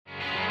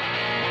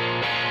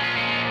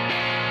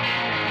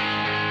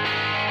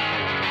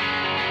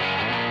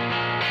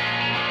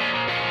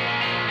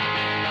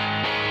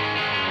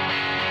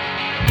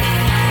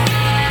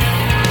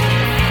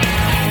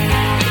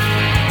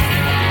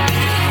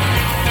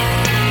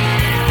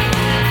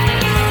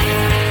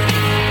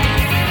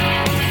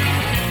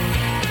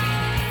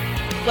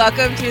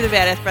Welcome to the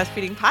Badass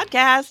Breastfeeding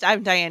Podcast.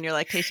 I'm Diane, your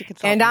lactation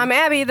consultant. And I'm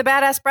Abby, the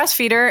Badass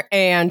Breastfeeder.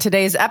 And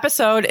today's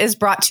episode is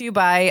brought to you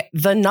by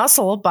The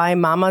Nuzzle by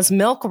Mama's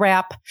Milk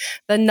Wrap.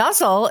 The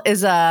Nuzzle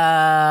is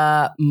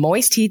a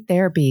moist heat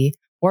therapy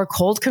or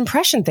cold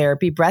compression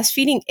therapy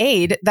breastfeeding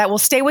aid that will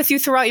stay with you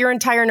throughout your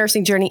entire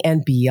nursing journey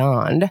and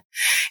beyond.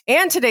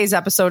 And today's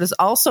episode is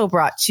also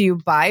brought to you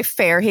by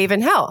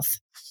Fairhaven Health.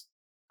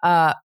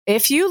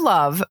 If you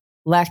love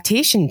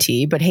lactation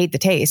tea but hate the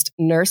taste,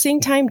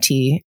 nursing time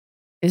tea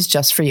is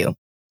just for you.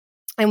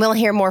 And we'll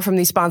hear more from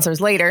these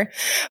sponsors later.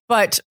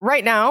 But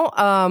right now,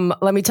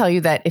 let me tell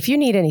you that if you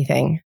need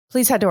anything,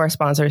 please head to our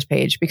sponsors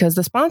page because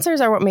the sponsors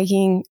are what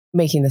making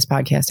this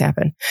podcast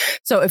happen.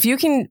 So if you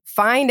can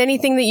find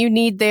anything that you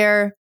need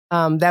there,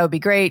 that would be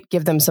great.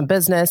 Give them some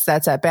business.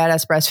 That's at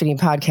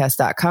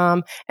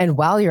badassbreastfeedingpodcast.com. And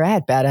while you're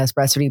at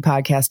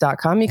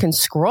badassbreastfeedingpodcast.com, you can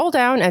scroll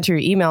down, enter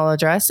your email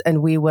address,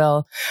 and we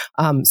will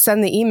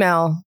send the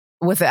email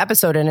with the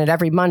episode in it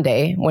every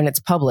Monday when it's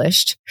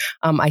published.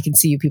 I can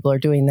see you people are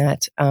doing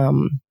that.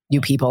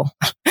 You people.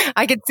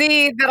 I can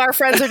see that our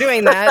friends are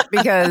doing that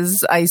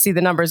because I see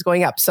the numbers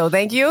going up. So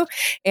thank you.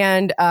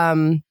 And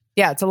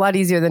it's a lot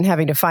easier than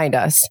having to find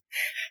us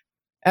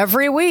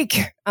every week.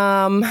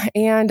 And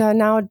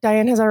now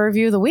Diane has our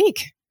review of the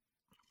week.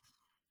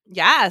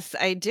 Yes,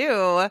 I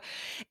do.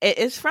 It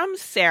is from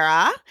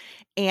Sarah,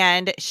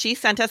 and she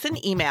sent us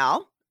an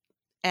email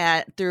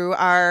through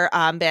our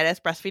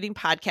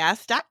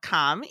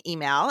badassbreastfeedingpodcast.com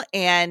email.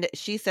 And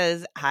she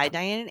says, "Hi,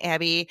 Diane and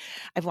Abby.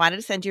 I've wanted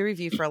to send you a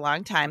review for a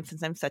long time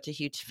since I'm such a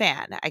huge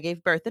fan. I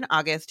gave birth in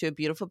August to a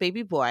beautiful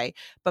baby boy,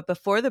 but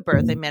before the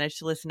birth, I managed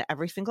to listen to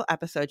every single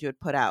episode you had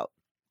put out.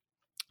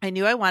 I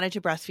knew I wanted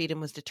to breastfeed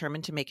and was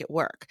determined to make it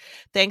work.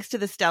 Thanks to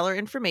the stellar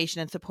information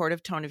and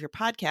supportive tone of your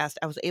podcast,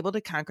 I was able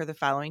to conquer the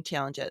following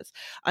challenges: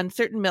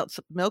 uncertain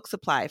milk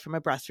supply from a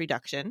breast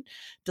reduction,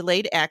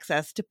 delayed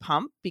access to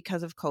pump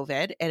because of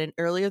COVID and an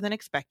earlier than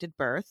expected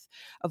birth,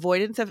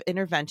 avoidance of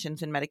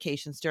interventions and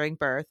medications during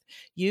birth,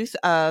 use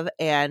of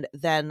and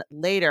then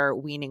later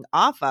weaning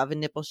off of a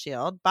nipple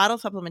shield, bottle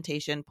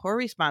supplementation, poor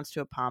response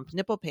to a pump,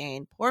 nipple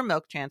pain, poor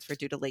milk transfer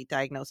due to late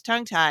diagnosed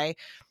tongue tie,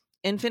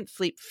 infant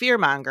sleep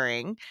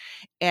fear-mongering,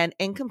 and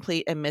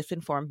incomplete and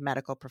misinformed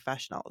medical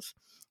professionals.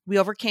 We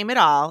overcame it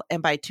all,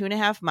 and by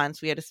 2.5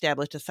 months, we had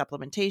established a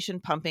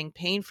supplementation, pumping,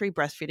 pain-free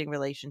breastfeeding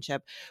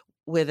relationship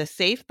with a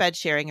safe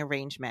bed-sharing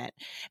arrangement.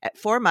 At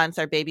 4 months,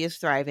 our baby is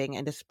thriving,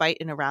 and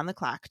despite an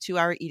around-the-clock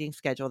 2-hour eating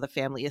schedule, the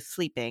family is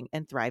sleeping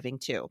and thriving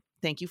too.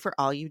 Thank you for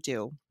all you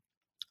do.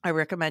 I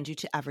recommend you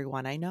to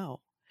everyone I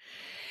know."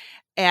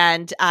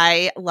 And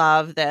I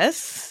love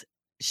this.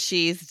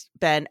 She's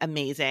been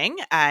amazing.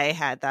 I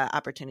had the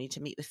opportunity to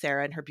meet with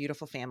Sarah and her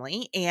beautiful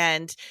family,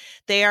 and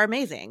they are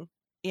amazing.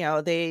 You know,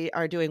 they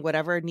are doing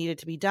whatever needed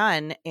to be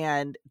done.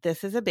 And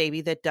this is a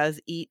baby that does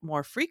eat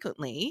more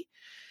frequently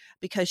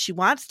because she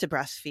wants to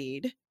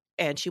breastfeed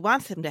and she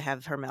wants him to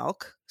have her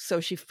milk. So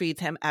she feeds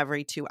him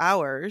every 2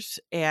 hours.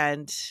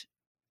 And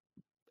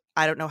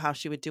I don't know how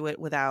she would do it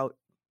without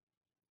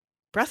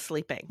breast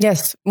sleeping.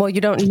 Yes. Well, you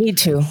don't need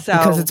to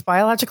because it's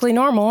biologically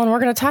normal. And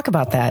we're going to talk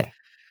about that.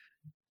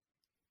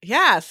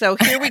 Yeah, so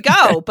here we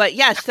go. But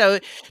yes, so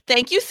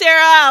thank you,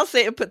 Sarah. I'll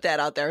put that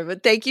out there.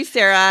 But thank you,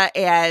 Sarah.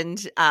 And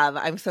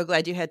I'm so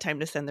glad you had time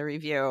to send the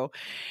review.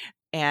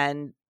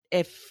 And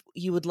if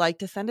you would like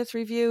to send us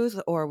reviews,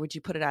 or would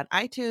you put it on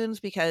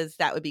iTunes? Because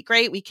that would be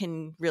great. We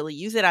can really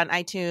use it on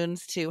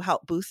iTunes to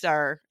help boost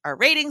our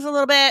ratings a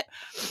little bit.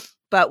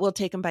 But we'll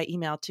take them by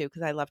email too,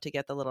 because I love to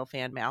get the little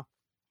fan mail.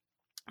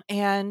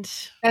 And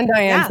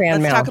Diane fan mail.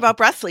 Let's talk about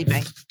breast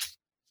sleeping.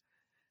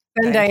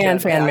 And Diane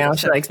fan mail.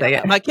 She likes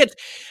that. My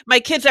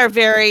kids are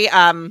very,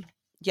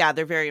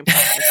 they're very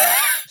impressed with that.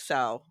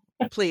 So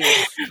please,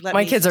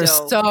 my kids are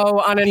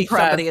so unimpressed.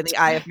 Somebody in the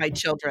eye of my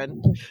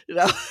children. You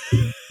know,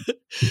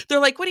 they're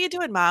like, "What are you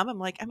doing, Mom?" I'm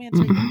like, "I'm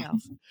answering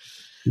emails."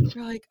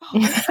 They're like, "Oh,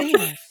 you're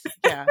famous."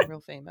 Yeah, real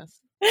famous.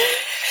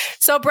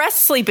 So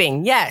breast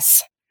sleeping,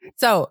 yes.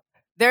 So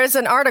there's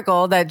an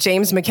article that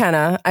James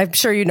McKenna, I'm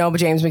sure you know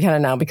James McKenna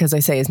now because I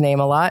say his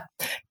name a lot.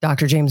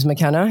 Dr. James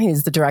McKenna.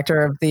 He's the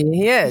director of the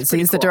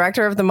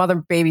director of the Mother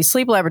Baby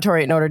Sleep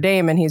Laboratory at Notre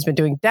Dame. And he's been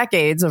doing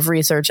decades of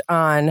research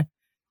on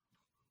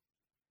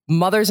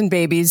mothers and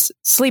babies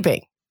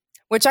sleeping,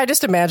 which I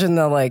just imagine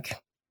the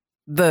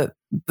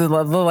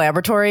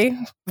laboratory,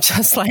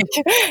 just like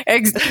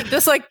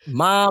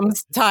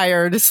moms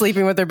tired,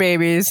 sleeping with their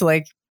babies,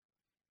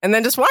 and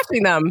then just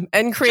watching them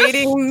and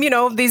creating,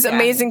 these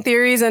amazing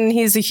theories. And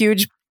he's a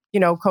huge,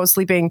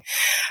 co-sleeping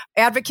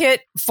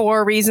advocate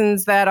for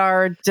reasons that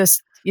are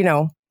just,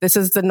 this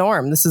is the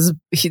norm. This is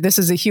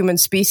a human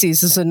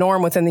species. This is a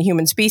norm within the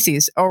human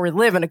species. Or we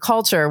live in a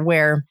culture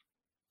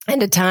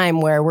and a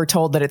time where we're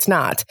told that it's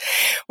not.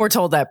 We're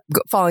told that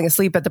falling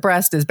asleep at the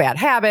breast is bad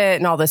habit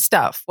and all this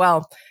stuff.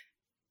 Well,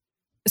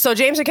 so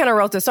James McKenna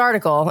wrote this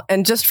article,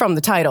 and just from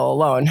the title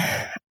alone,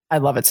 I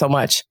love it so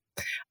much.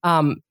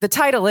 The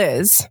title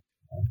is,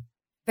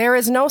 "There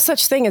is no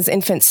such thing as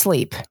infant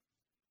sleep.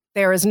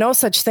 There is no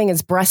such thing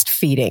as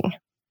breastfeeding.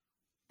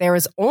 There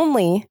is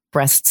only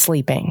breast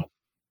sleeping."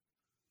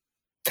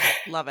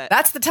 Love it.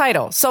 That's the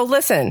title. So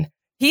listen,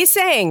 he's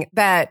saying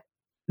that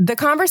the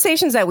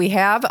conversations that we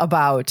have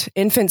about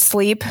infant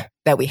sleep,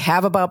 that we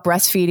have about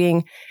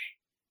breastfeeding,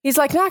 he's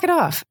like, knock it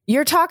off.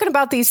 You're talking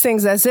about these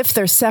things as if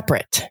they're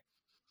separate.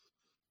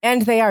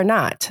 And they are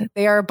not.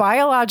 They are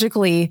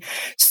biologically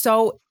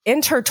so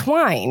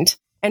intertwined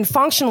and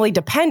functionally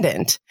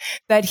dependent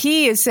that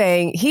he's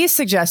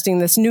suggesting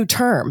this new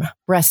term,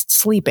 breast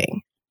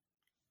sleeping,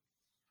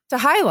 to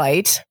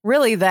highlight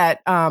really that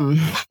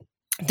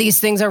these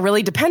things are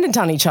really dependent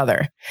on each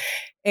other.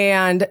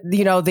 And,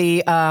 you know,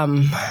 the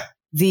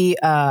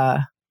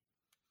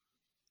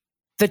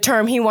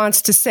term he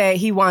wants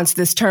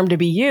this term to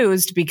be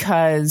used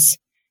because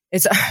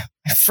it's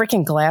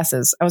freaking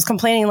glasses. I was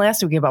complaining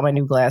last week about my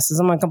new glasses.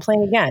 I'm going to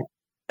complain again.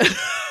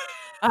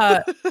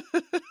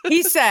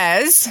 He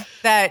says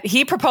that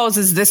he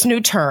proposes this new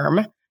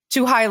term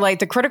to highlight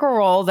the critical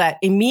role that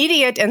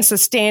immediate and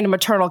sustained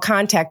maternal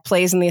contact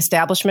plays in the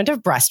establishment of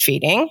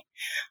breastfeeding.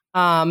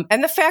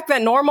 And the fact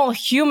that normal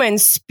human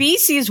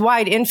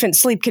species-wide infant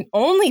sleep can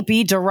only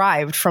be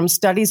derived from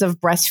studies of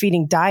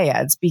breastfeeding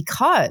dyads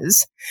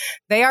because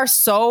they are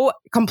so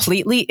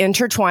completely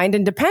intertwined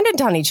and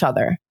dependent on each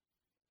other.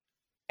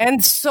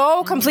 And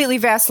so completely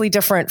vastly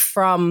different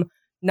from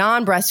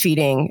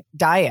non-breastfeeding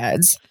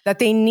dyads that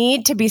they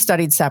need to be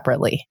studied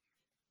separately.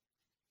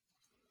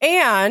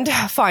 And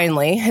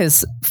finally,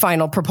 his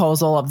final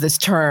proposal of this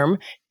term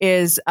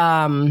is,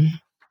 well,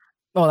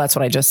 that's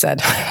what I just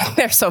said.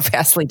 They're so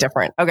vastly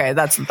different. Okay,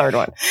 that's the third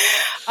one.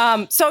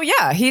 So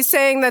yeah, he's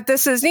saying that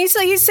this is,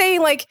 he's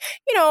saying like,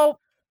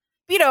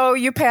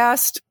 you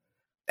passed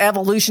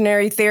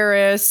evolutionary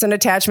theorists and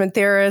attachment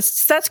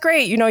theorists. That's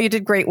great. You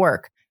did great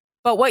work.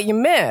 But what you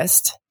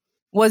missed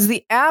was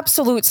the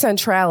absolute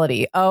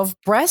centrality of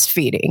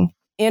breastfeeding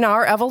in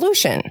our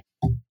evolution.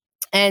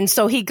 And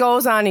so he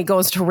goes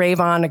to rave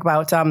on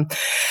about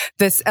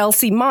this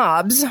Elsie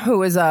Mobbs,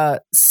 who is a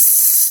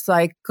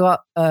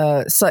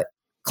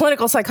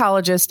clinical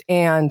psychologist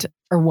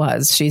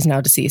she's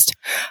now deceased,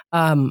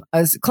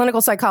 a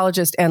clinical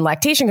psychologist and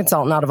lactation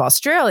consultant out of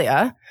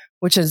Australia,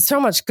 which is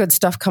so much good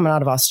stuff coming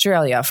out of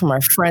Australia from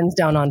our friends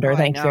down under.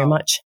 Thank you very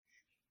much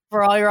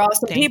for all your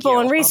awesome people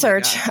and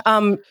research.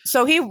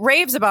 So he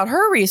raves about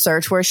her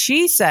research where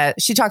she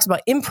talks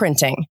about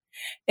imprinting.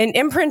 And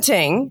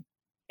imprinting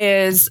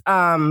is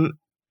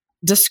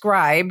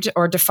described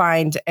or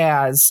defined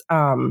as,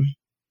 I'm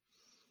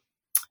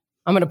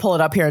going to pull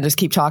it up here and just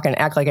keep talking,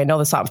 act like I know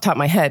this off the top of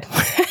my head,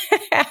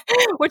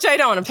 which I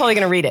don't. I'm totally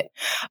going to read it.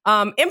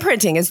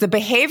 Imprinting is the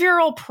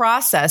behavioral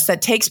process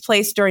that takes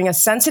place during a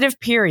sensitive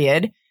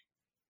period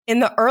in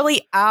the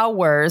early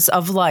hours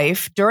of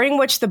life during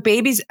which the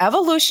baby's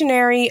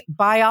evolutionary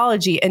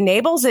biology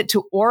enables it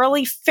to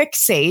orally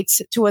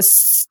fixate to a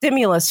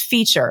stimulus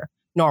feature,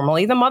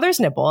 normally the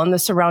mother's nipple and the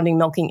surrounding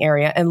milking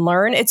area, and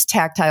learn its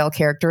tactile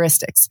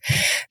characteristics.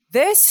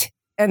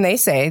 And they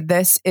say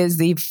this is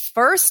the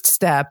first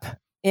step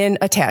in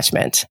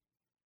attachment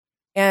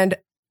and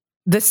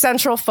the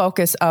central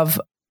focus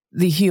of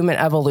the human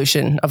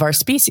evolution of our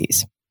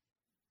species.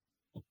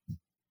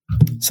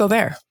 So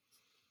there.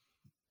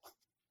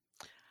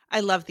 I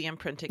love the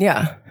imprinting.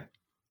 Yeah.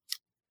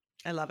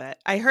 I love it.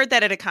 I heard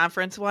that at a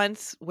conference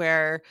once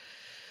where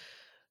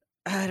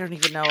I don't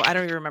even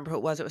remember who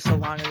it was. It was so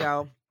long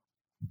ago.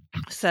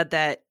 Said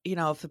that,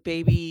 if the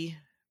baby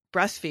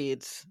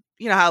breastfeeds,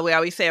 how we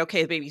always say,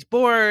 okay, the baby's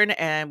born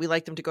and we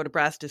like them to go to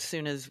breast as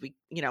soon as we,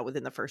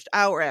 within the first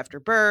hour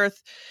after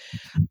birth.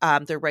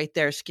 They're right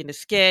there skin to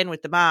skin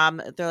with the mom.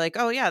 They're like,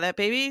 oh yeah, that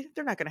baby,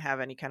 they're not going to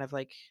have any kind of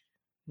like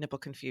nipple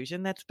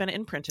confusion that's been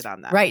imprinted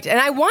on them. Right. And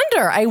I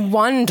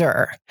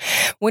wonder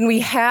when we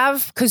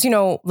have, because,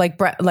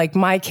 like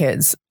my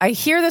kids, I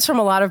hear this from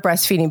a lot of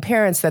breastfeeding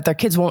parents that their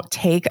kids won't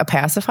take a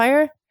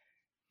pacifier.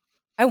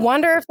 I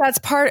wonder if that's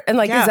part, and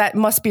is that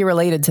must be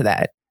related to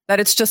that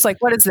it's just like,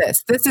 what is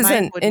this? This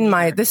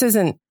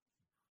isn't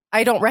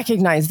I don't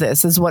recognize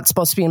this as what's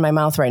supposed to be in my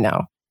mouth right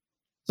now.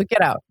 So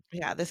get out.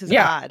 Yeah. This is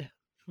odd.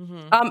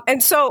 Mm-hmm.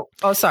 And so,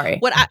 sorry.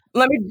 No,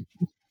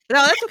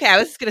 that's okay. I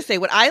was just going to say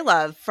what I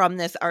love from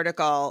this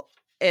article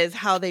is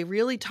how they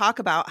really talk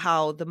about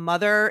how the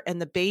mother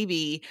and the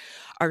baby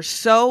are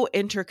so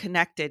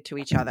interconnected to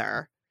each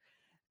other.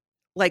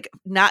 Like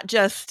not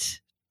just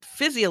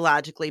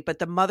physiologically, but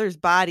the mother's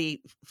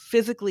body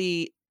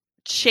physically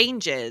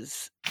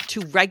changes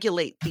to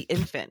regulate the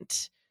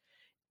infant.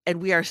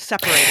 And we are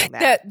separating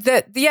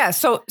that.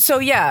 So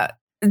yeah.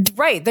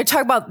 Right. They're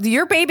talking about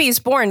your baby is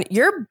born.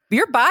 Your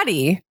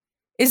body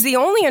is the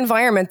only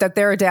environment that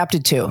they're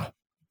adapted to.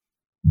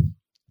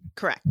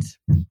 Correct.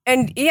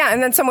 And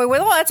then someone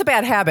went, that's a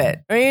bad habit.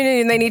 I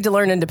mean, they need to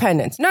learn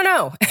independence.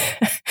 No.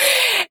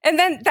 And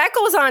then that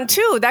goes on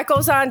too. That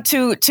goes on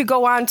to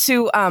go on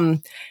to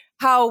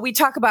how we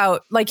talk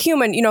about like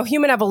human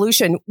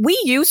evolution. We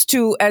used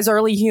to, as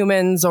early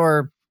humans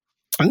or,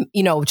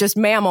 just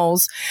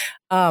mammals,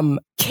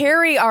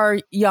 carry our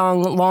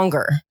young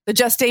longer. The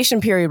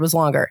gestation period was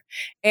longer.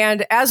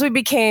 And as we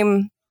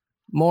became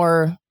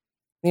more,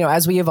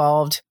 as we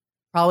evolved,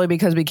 probably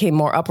because we became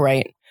more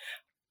upright,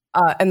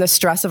 and the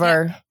stress of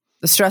the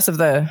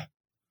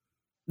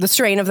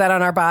strain of that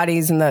on our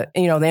bodies and the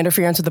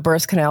interference with the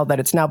birth canal that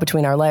it's now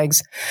between our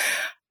legs.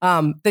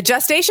 The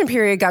gestation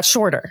period got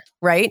shorter,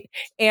 right?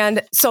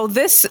 And so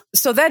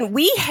then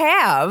we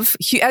have,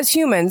 as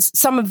humans,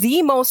 some of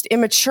the most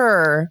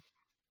immature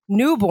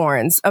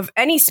newborns of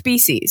any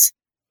species.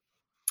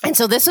 And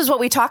so this is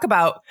what we talk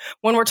about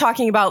when we're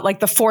talking about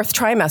like the fourth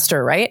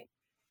trimester, right?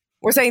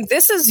 We're saying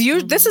this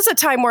is a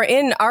time where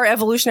in our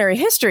evolutionary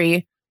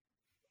history,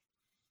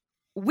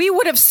 we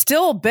would have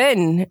still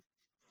been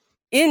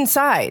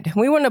inside.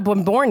 We wouldn't have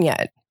been born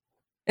yet.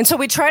 And so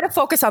we try to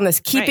focus on this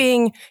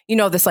keeping,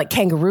 this like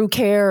kangaroo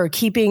care or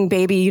keeping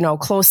baby,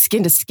 close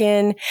skin to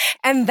skin.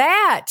 And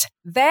that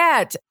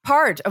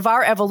part of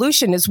our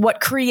evolution is what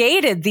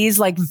created these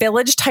like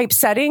village type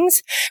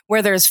settings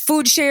where there's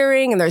food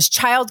sharing and there's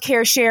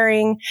childcare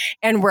sharing.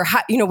 And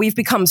we've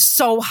become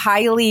so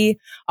highly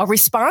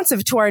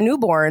responsive to our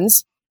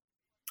newborns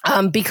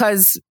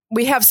because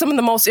we have some of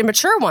the most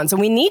immature ones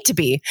and we need to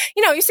be.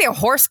 You see a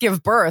horse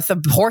give birth,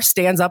 a horse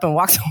stands up and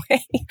walks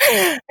away.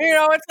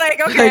 It's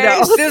like,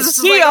 okay, this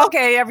is like,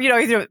 okay,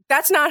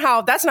 that's not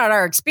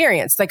our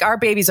experience. Like our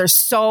babies are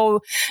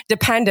so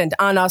dependent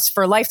on us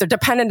for life. They're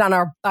dependent on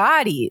our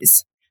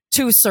bodies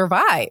to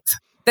survive.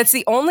 That's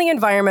the only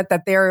environment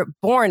that they're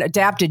born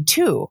adapted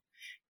to.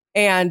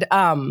 And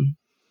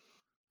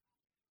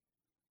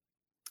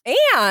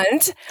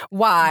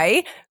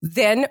why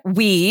then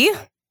we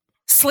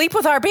sleep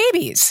with our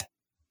babies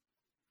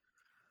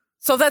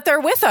so that they're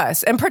with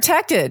us and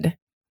protected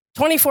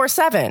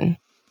 24/7,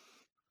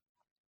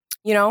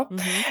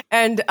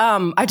 And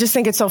I just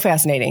think it's so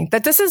fascinating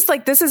that this is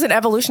an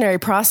evolutionary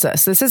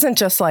process. This isn't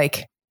just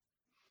like,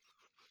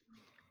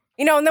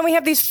 and then we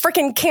have these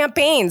freaking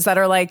campaigns that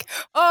are like,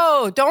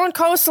 oh, don't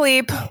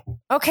co-sleep.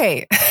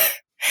 Okay.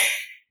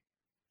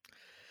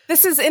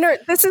 This is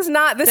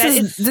not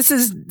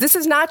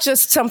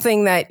just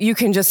something that you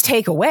can just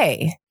take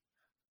away.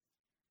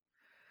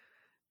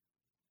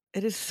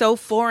 It is so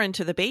foreign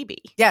to the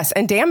baby. Yes,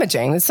 and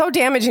damaging. It's so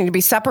damaging to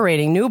be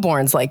separating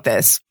newborns like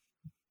this.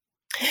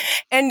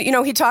 And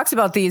he talks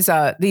about these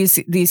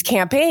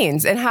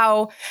campaigns and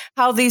how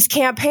these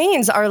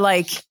campaigns are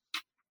like,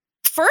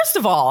 first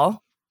of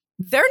all,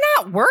 they're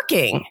not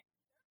working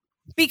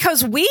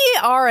because we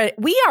are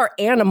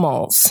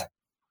animals.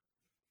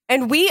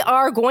 And we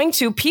are going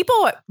to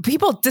people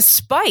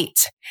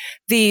despite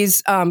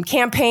these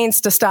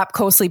campaigns to stop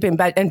co-sleep and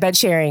bed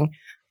sharing.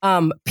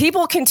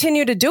 People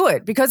continue to do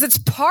it because it's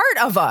part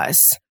of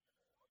us.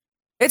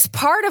 It's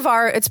part of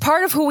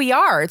who we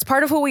are. It's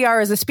part of who we are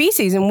as a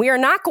species, and we are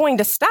not going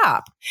to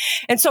stop.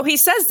 And so he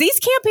says these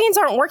campaigns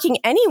aren't working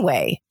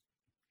anyway.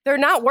 They're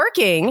not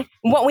working.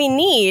 What we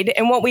need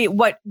and what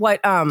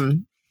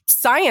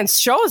science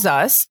shows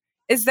us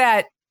is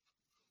that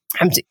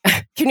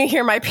can you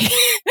hear my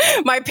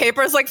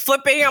papers like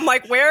flipping? I'm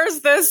like,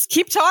 where's this?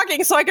 Keep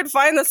talking so I can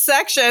find the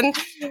section.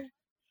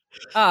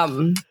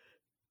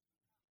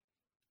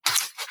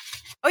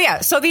 Oh,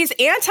 yeah. So these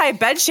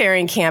anti-bed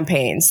sharing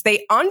campaigns,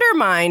 they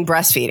undermine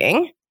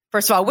breastfeeding,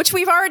 first of all, which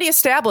we've already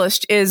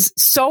established is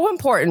so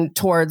important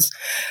towards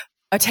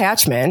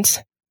attachment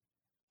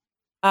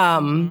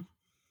and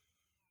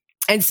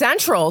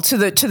central to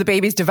the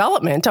baby's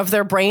development of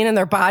their brain and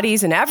their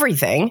bodies and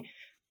everything.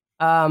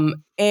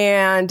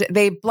 And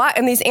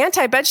these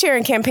anti-bed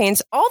sharing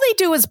campaigns, all they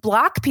do is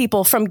block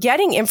people from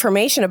getting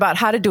information about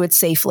how to do it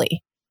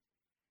safely.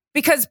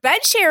 Because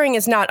bed sharing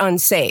is not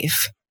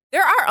unsafe.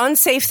 There are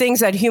unsafe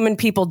things that human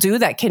people do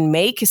that can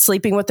make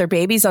sleeping with their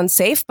babies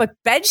unsafe, but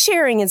bed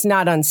sharing is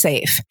not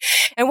unsafe.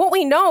 And what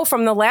we know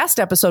from the last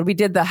episode, we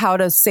did the how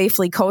to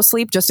safely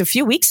co-sleep just a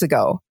few weeks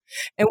ago.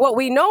 And what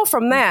we know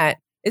from that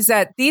is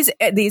that these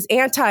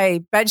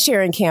anti-bed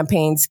sharing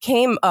campaigns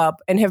came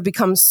up and have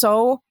become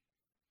so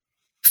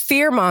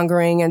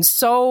fear-mongering and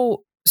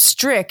so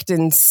strict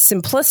and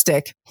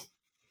simplistic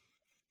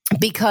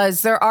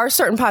because there are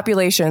certain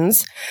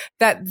populations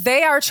that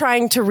they are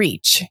trying to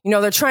reach.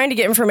 They're trying to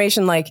get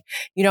information like,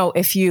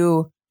 if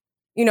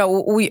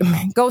we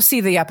go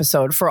see the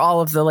episode for all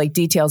of the like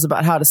details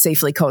about how to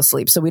safely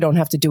co-sleep. So we don't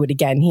have to do it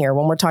again here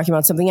when we're talking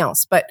about something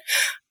else. But,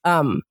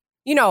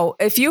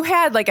 if you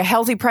had like a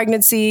healthy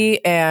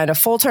pregnancy and a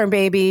full-term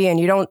baby and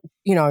you don't,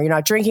 you're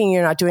not drinking,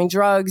 you're not doing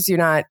drugs, you're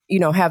not,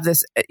 have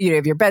this,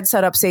 have your bed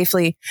set up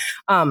safely.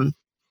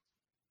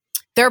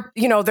 There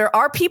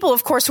are people,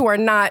 of course, who are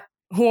not,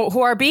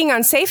 who are being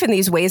unsafe in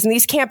these ways. And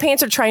these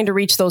campaigns are trying to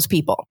reach those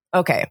people.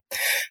 Okay.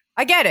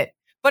 I get it.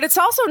 But it's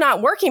also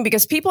not working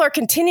because people are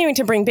continuing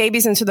to bring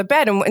babies into the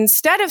bed. And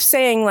instead of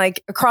saying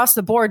like across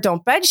the board,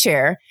 don't bed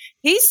share,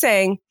 he's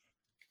saying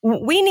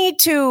we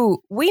need a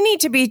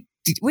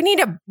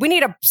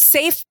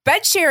safe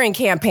bed sharing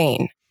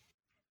campaign.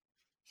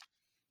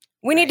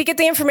 We need to get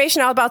the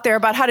information out there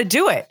about how to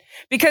do it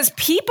because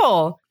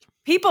people,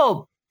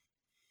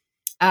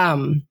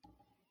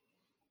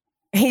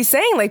 he's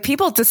saying like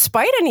people,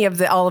 despite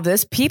all of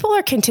this, people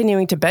are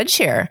continuing to bed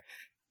share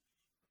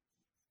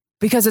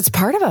because it's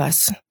part of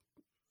us.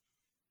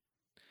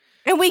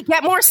 And we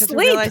get more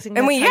sleep.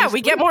 And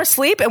we get more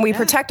sleep and we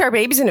protect our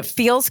babies and it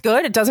feels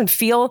good. It doesn't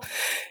feel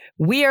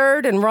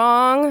weird and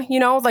wrong,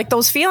 like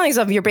those feelings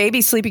of your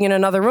baby sleeping in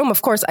another room.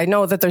 Of course, I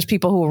know that there's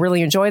people who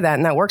really enjoy that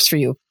and that works for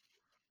you.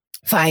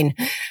 Fine.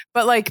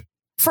 But like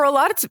for a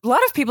lot of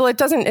people,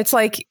 it's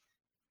like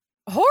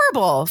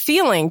horrible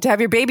feeling to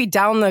have your baby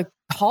down the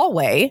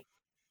hallway.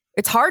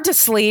 It's hard to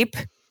sleep.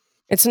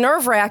 It's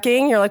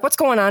nerve-wracking. You're like, what's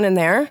going on in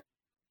there?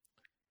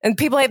 And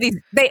people have these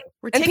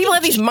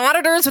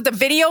monitors with the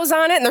videos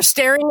on it and they're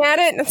staring at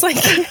it. And it's like,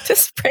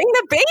 just bring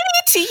the baby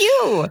to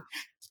you.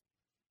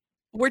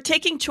 We're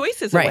taking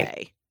choices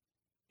away.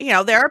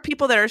 There are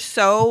people that are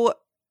so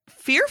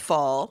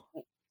fearful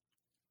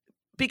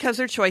because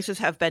their choices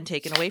have been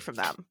taken away from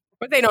them.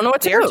 But they don't know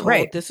what to do.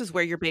 Right. This is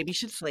where your baby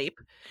should sleep.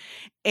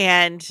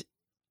 And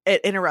it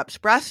interrupts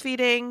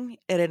breastfeeding.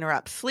 It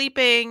interrupts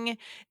sleeping.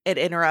 It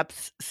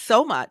interrupts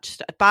so much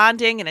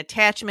bonding and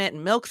attachment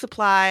and milk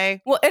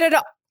supply. Well,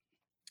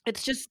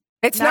 it's just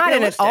it's not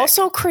realistic. And it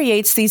also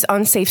creates these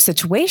unsafe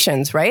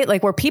situations, right?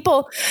 Like where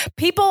people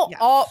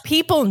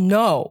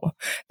know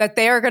that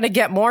they are going to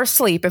get more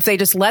sleep if they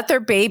just let their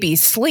baby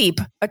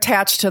sleep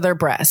attached to their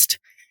breast.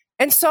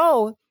 And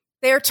so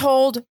they're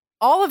told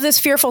all of this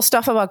fearful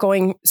stuff about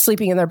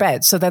sleeping in their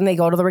bed. So then they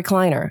go to the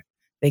recliner,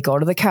 they go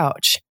to the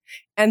couch.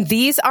 And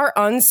these are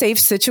unsafe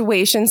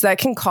situations that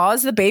can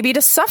cause the baby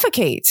to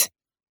suffocate.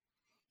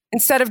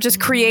 Instead of just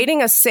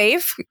creating a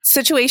safe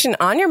situation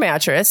on your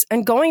mattress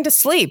and going to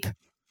sleep.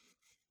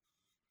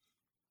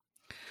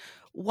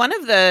 One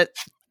of the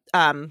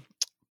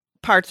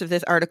parts of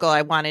this article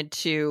I wanted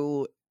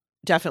to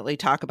definitely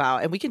talk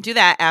about, and we can do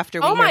that after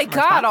we hear from our sponsors.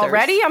 Oh my God,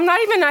 already? I'm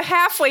not even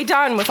halfway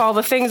done with all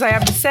the things I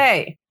have to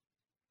say.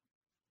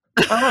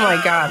 Oh my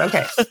God,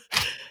 okay.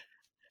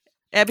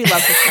 Abby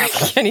loves this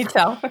topic. Can you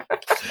tell?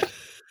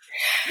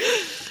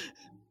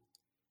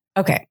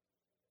 Okay.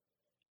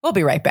 We'll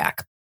be right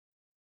back.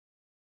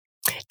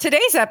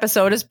 Today's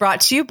episode is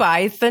brought to you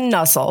by The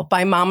Nuzzle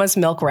by Mama's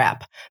Milk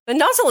Wrap. The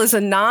Nuzzle is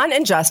a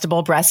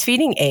non-ingestible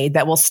breastfeeding aid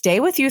that will stay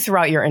with you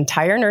throughout your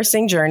entire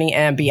nursing journey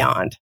and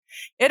beyond.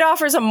 It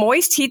offers a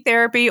moist heat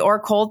therapy or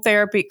cold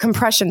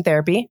compression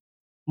therapy.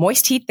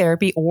 Moist heat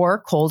therapy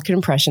or cold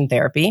compression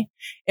therapy.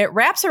 It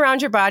wraps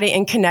around your body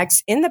and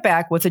connects in the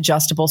back with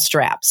adjustable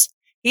straps.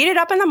 Heat it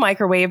up in the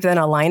microwave, then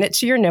align it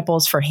to your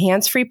nipples for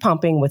hands-free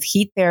pumping with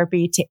heat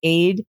therapy to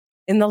aid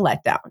in the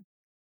letdown.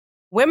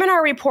 Women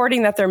are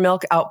reporting that their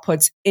milk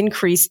outputs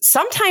increase,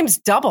 sometimes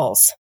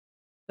doubles.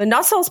 The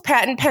Nuzzle's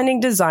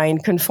patent-pending design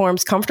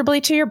conforms comfortably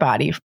to your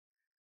body.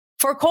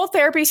 For cold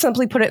therapy,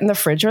 simply put it in the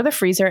fridge or the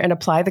freezer and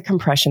apply the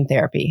compression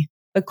therapy.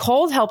 The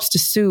cold helps to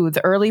soothe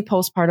early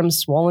postpartum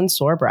swollen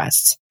sore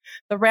breasts.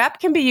 The wrap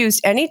can be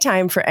used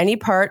anytime for any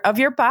part of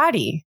your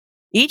body.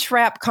 Each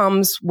wrap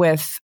comes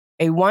with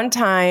a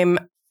one-time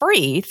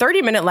free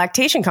 30-minute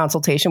lactation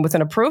consultation with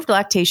an approved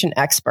lactation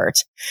expert.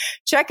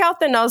 Check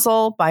out The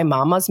Nuzzle by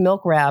Mama's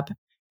Milk Wrap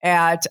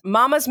at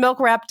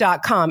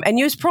mamasmilkwrap.com and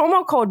use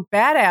promo code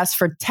BADASS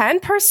for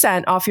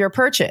 10% off your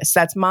purchase.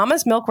 That's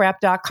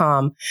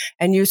mamasmilkwrap.com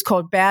and use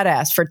code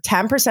BADASS for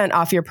 10%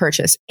 off your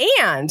purchase.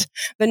 And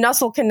The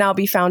Nuzzle can now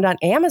be found on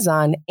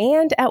Amazon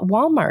and at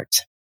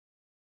Walmart.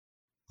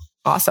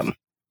 Awesome.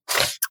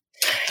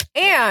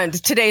 And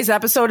today's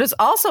episode is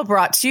also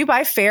brought to you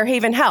by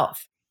Fairhaven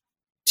Health.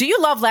 Do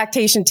you love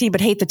lactation tea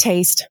but hate the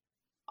taste?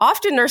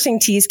 Often nursing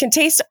teas can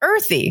taste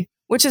earthy,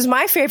 which is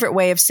my favorite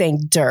way of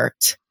saying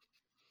dirt.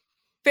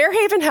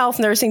 Fairhaven Health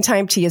Nursing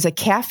Time Tea is a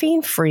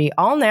caffeine-free,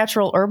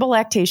 all-natural herbal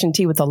lactation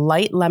tea with a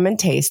light lemon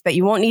taste that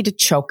you won't need to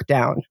choke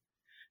down.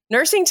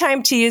 Nursing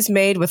Time Tea is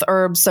made with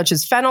herbs such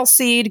as fennel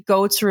seed,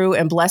 goat's rue,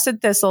 and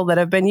blessed thistle that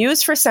have been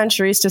used for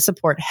centuries to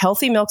support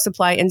healthy milk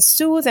supply and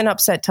soothe an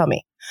upset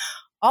tummy.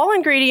 All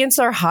ingredients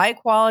are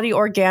high-quality,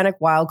 organic,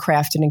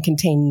 wild-crafted, and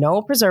contain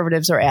no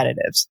preservatives or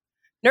additives.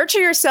 Nurture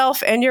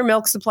yourself and your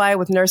milk supply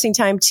with Nursing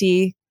Time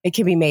Tea. It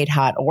can be made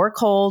hot or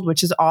cold,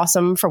 which is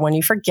awesome for when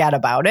you forget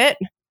about it.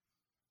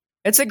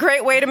 It's a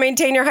great way to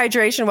maintain your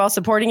hydration while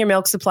supporting your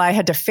milk supply.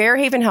 Head to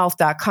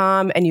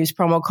fairhavenhealth.com and use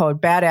promo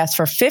code BADASS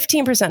for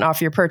 15%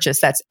 off your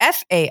purchase. That's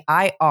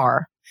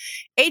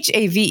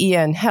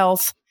FAIRHAVEN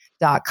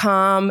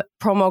health.com,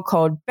 promo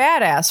code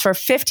BADASS for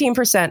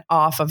 15%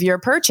 off of your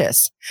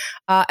purchase.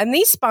 And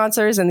these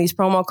sponsors and these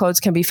promo codes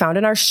can be found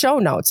in our show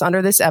notes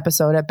under this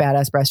episode at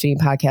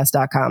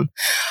badassbreastfeedingpodcast.com.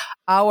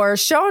 Our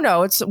show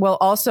notes will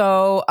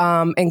also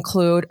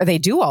include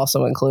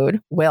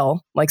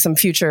like some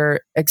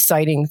future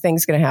exciting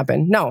things going to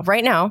happen. No,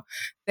 right now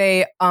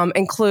they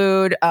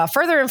include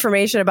further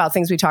information about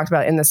things we talked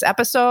about in this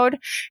episode.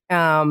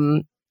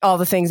 All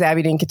the things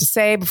Abby didn't get to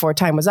say before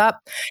time was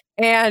up.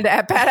 And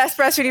at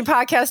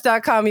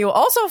badassbreastfeedingpodcast.com, you will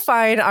also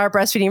find our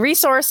breastfeeding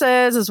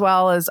resources as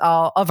well as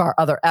all of our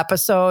other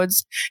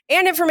episodes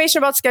and information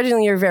about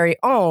scheduling your very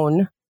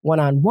own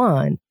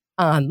one-on-one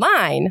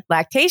online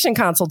lactation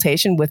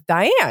consultation with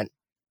Diane.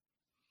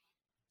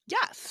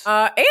 Yes.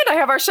 And I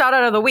have our shout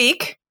out of the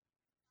week,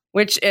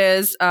 which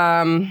is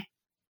on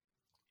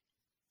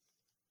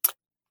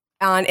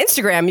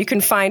Instagram. You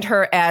can find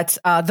her at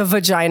The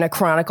Vagina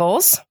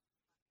Chronicles.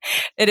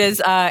 It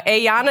is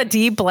Ayana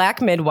D.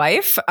 Black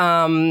Midwife.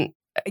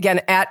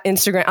 Again, on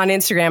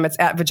Instagram, it's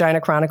at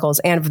Vagina Chronicles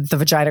and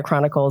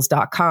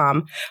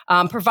thevaginachronicles.com.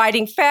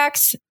 Providing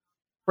facts,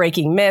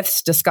 breaking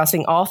myths,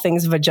 discussing all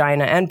things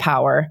vagina and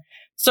power.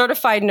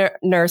 Certified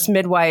nurse,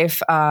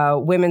 midwife,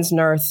 women's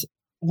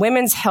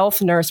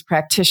health nurse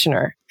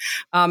practitioner.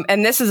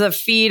 And this is a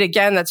feed,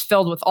 again, that's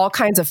filled with all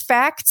kinds of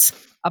facts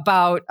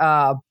about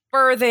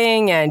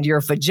birthing and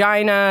your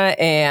vagina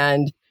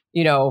and,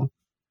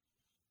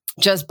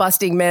 just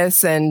busting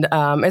myths. And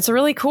it's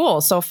really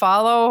cool. So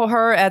follow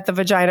her at the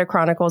Vagina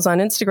Chronicles on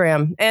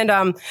Instagram.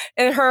 And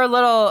in her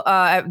little,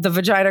 at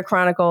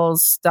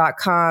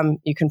thevaginachronicles.com,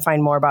 you can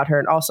find more about her.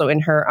 And also in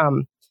her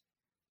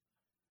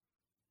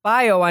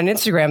bio on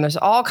Instagram, there's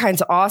all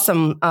kinds of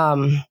awesome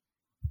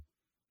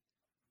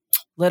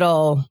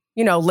little,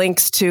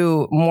 links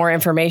to more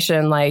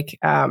information like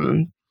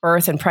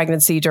birth and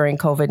pregnancy during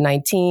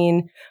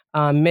COVID-19,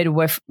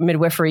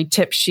 midwifery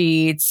tip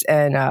sheets,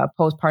 and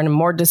postpartum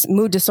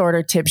mood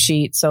disorder tip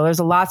sheet. So there's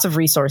lots of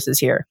resources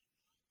here.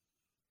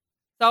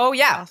 So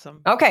yeah.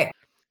 Awesome. Okay.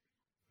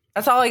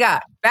 That's all I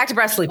got. Back to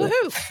breast sleeping.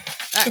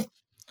 Woohoo. All right.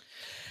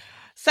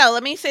 So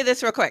let me say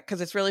this real quick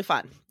because it's really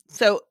fun.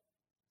 So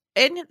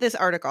in this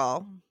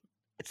article,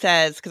 it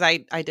says, because I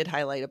did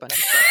highlight a bunch of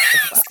stuff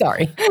as well.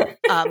 Sorry.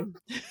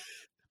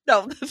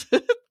 No.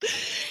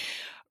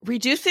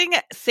 Reducing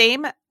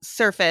same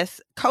surface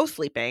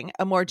co-sleeping,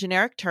 a more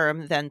generic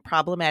term than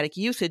problematic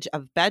usage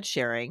of bed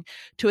sharing,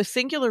 to a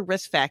singular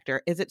risk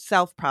factor is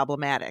itself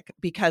problematic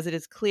because it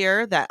is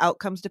clear that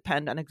outcomes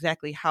depend on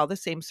exactly how the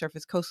same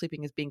surface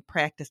co-sleeping is being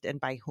practiced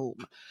and by whom.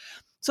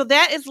 So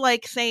that is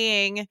like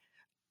saying,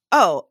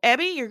 oh,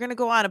 Abby, you're going to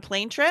go on a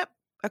plane trip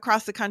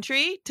across the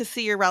country to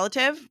see your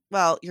relative.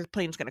 Well, your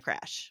plane's going to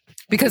crash.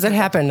 Because it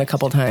happened a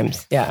couple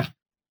times. Yeah.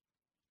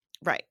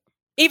 Right.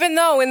 Even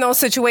though in those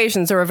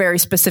situations, there were very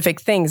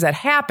specific things that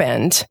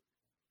happened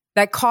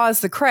that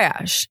caused the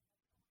crash,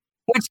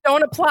 which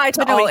don't apply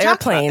to all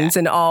airplanes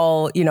and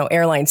all,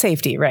 airline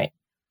safety. Right.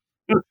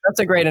 That's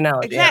a great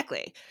analogy.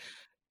 Exactly. Yeah.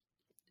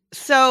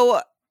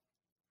 So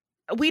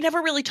we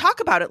never really talk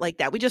about it like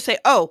that. We just say,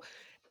 oh,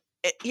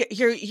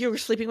 you're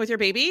sleeping with your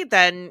baby,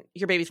 then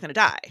your baby's going to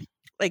die.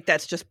 Like,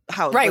 that's just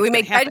how right. We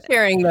make bed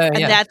sharing and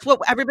that's what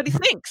everybody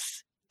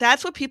thinks.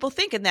 That's what people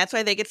think. And that's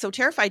why they get so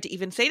terrified to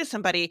even say to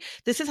somebody,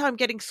 this is how I'm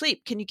getting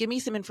sleep. Can you give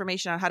me some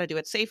information on how to do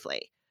it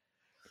safely?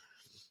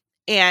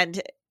 And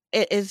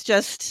it is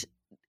just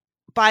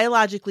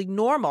biologically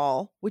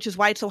normal, which is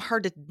why it's so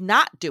hard to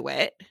not do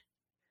it.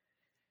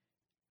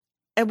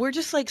 And we're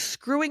just like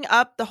screwing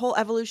up the whole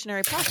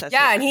evolutionary process.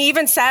 Yeah. Here. And he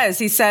even says,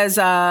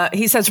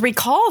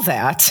 recall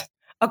that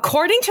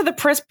according to the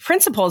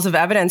principles of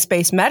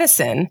evidence-based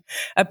medicine,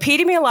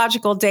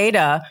 epidemiological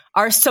data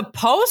are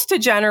supposed to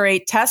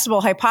generate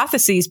testable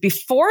hypotheses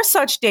before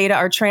such data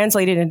are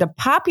translated into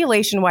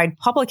population-wide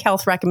public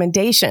health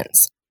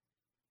recommendations.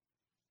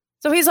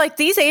 So he's like,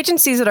 these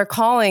agencies that are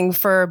calling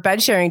for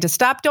bed sharing to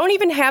stop don't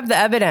even have the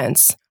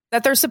evidence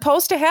that they're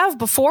supposed to have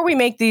before we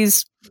make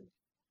these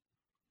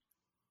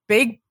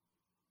big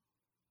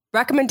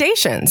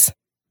recommendations.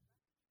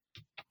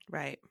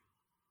 Right.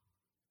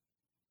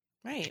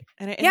 Right.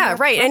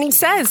 Right. And he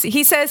says,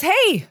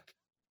 hey,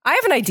 I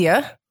have an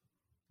idea.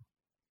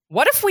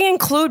 What if we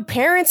include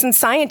parents and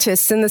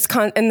scientists in this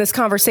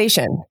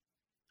conversation?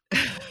 Gee,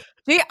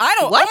 what?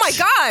 Oh my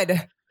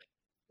God.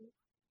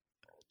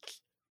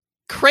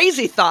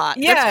 Crazy thought.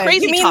 Yeah. That's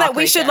crazy. You mean that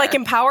we should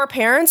empower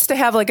parents to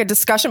have a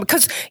discussion?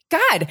 Because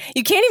God,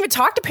 you can't even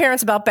talk to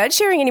parents about bed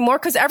sharing anymore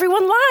because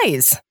everyone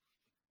lies.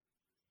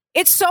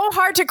 It's so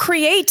hard to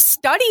create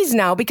studies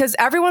now because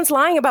everyone's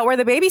lying about where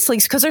the baby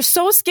sleeps because they're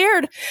so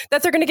scared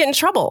that they're going to get in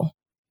trouble.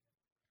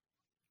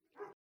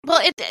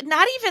 Well,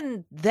 not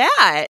even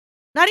that.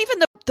 Not even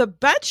the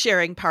bed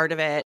sharing part of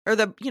it or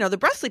the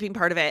breast sleeping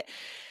part of it.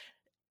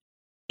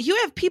 You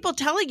have people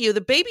telling you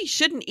the baby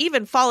shouldn't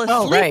even fall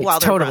asleep while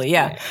they're totally,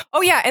 yeah.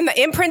 Oh, yeah. And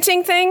the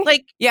imprinting thing.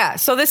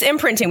 So this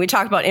imprinting, we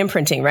talked about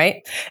imprinting,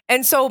 right?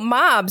 And so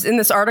Mobs in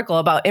this article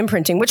about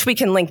imprinting, which we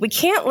can link. We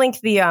can't link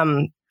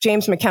the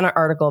James McKenna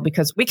article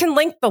because we can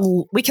link the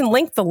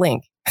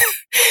link.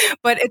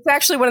 But it's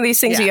actually one of these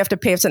things where you have to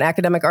pay. If it's an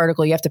academic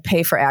article, you have to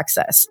pay for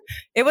access.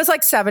 It was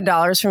like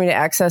 $7 for me to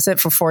access it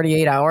for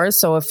 48 hours.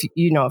 So if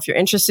you're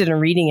interested in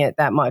reading it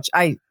that much,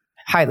 I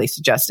highly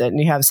suggest it. And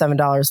you have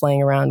 $7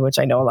 laying around, which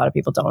I know a lot of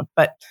people don't.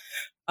 But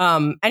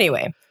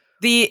anyway,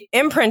 the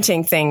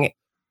imprinting thing,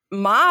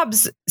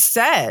 Mobs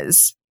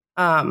says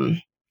that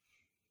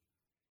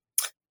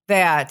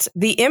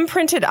the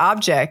imprinted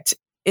object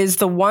is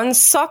the one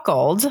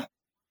suckled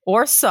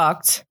or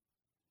sucked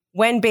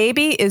when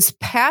baby is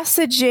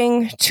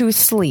passaging to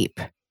sleep.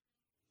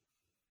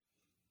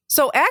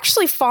 So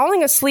actually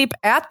falling asleep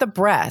at the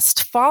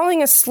breast,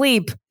 falling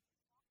asleep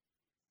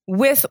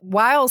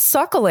while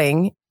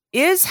suckling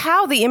is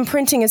how the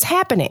imprinting is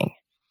happening.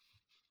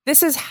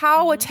 This is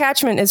how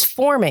attachment is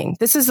forming.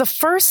 This is the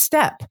first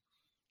step.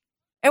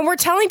 And we're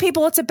telling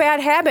people it's a bad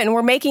habit and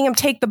we're making them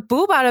take the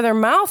boob out of their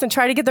mouth and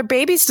try to get their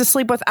babies to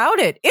sleep without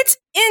it. It's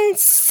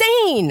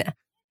insane.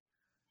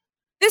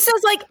 This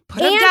is like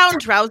put them down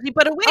drowsy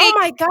but awake. Oh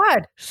my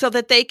God. So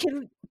that they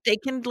can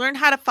learn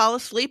how to fall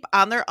asleep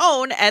on their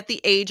own at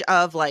the age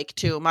of like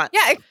 2 months.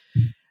 Yeah.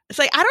 It's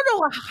like, I don't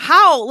know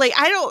how, like,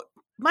 I don't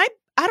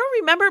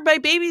remember my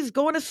babies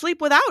going to sleep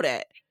without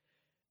it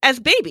as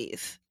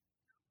babies.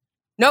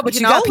 No, but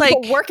you got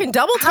people working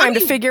double time to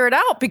figure it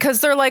out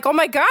because they're like, oh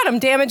my God, I'm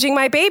damaging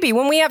my baby.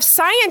 When we have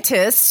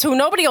scientists who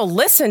nobody will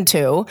listen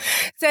to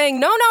saying,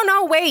 no,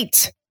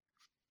 wait.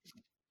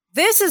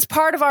 This is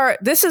part of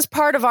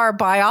our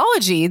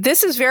biology.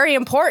 This is very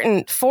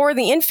important for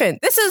the infant.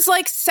 This is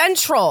like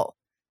central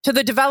to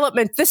the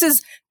development.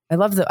 I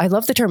love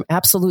the term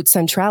absolute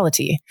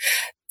centrality.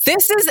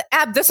 This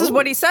is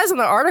what he says in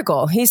the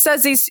article. He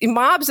says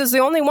Mobbs is the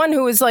only one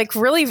who is like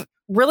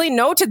really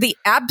noted the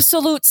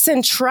absolute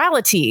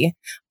centrality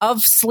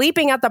of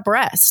sleeping at the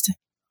breast.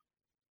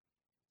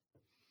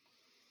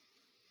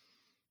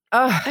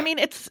 I mean,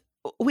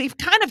 we've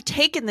kind of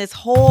taken this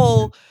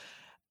whole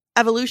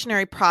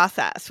evolutionary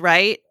process,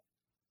 right?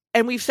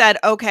 And we've said,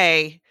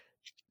 okay,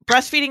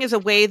 breastfeeding is a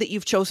way that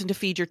you've chosen to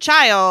feed your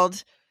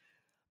child,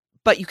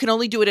 but you can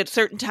only do it at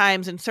certain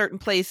times in certain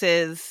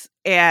places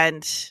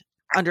and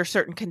under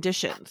certain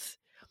conditions.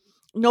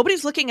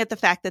 Nobody's looking at the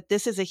fact that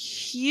this is a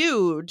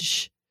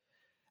huge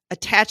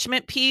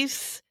attachment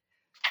piece.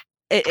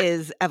 It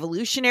is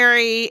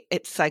evolutionary,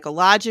 it's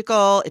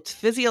psychological, it's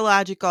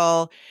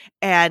physiological,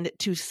 and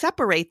to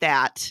separate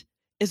that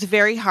is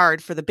very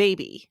hard for the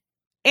baby.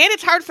 And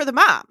it's hard for the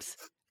moms.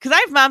 Because I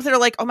have moms that are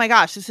like, oh my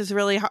gosh, this is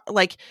really hard.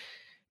 Like,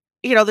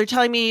 they're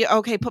telling me,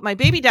 okay, put my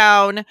baby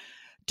down.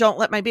 Don't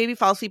let my baby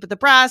fall asleep at the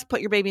breast. Put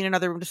your baby in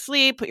another room to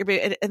sleep. Put your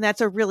baby, and that's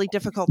a really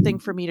difficult thing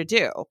for me to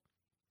do.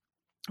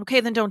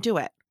 Okay, then don't do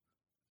it.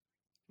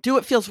 Do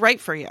what feels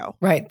right for you.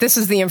 Right. This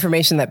is the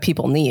information that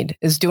people need,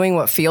 is doing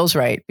what feels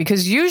right.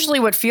 Because usually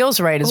what feels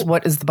right is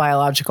what is the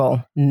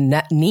biological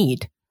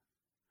need.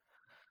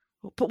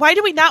 But why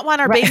do we not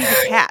want our babies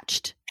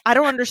attached? I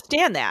don't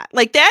understand that.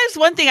 Like, that is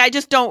one thing I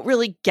just don't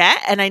really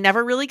get. And I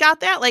never really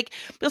got that. Like,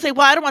 they'll say,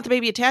 well, I don't want the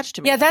baby attached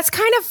to me. Yeah, that's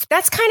kind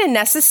of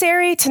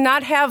necessary to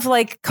not have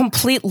like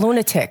complete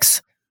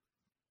lunatics.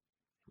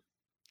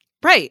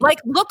 Right. Like,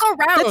 look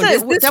around.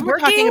 Then we're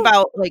talking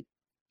about like,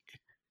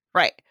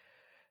 right.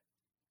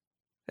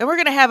 Then we're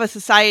going to have a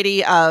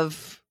society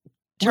of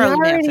Charlie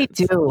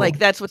Mansons. Like,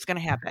 that's what's going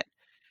to happen.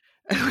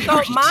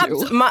 So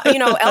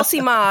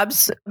Elsie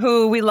Mobbs,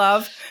 who we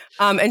love,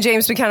 and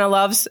James McKenna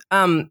loves,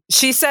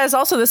 she says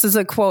also, this is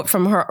a quote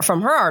from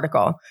her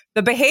article: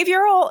 the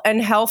behavioral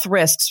and health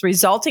risks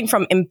resulting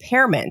from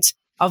impairment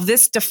of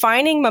this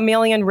defining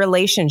mammalian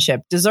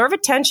relationship deserve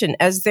attention,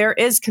 as there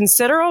is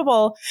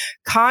considerable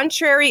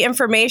contrary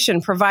information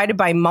provided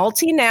by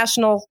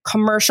multinational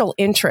commercial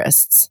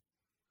interests.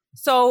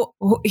 So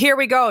here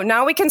we go.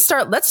 Now let's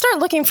start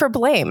looking for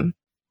blame,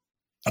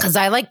 because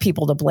I like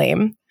people to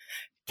blame.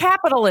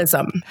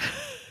 Capitalism.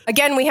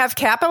 Again, we have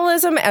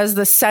capitalism as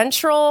the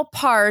central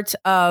part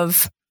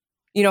of,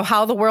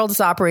 how the world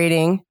is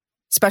operating,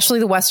 especially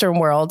the Western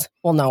world.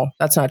 Well, no,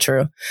 that's not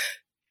true.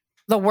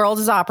 The world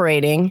is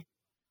operating.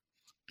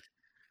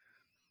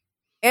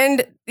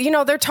 And,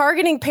 they're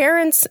targeting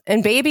parents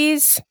and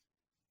babies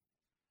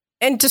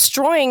and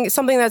destroying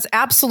something that's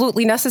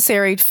absolutely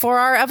necessary for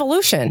our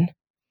evolution.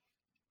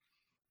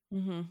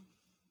 Mm-hmm.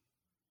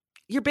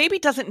 Your baby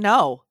doesn't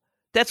know.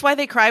 That's why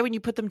they cry when you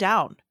put them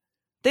down.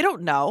 They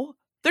don't know.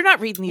 They're not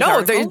reading these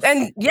articles.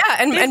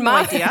 And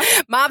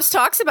Mobbs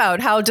talks about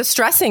how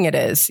distressing it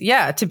is,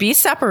 to be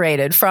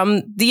separated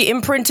from the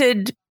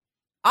imprinted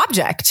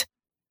object.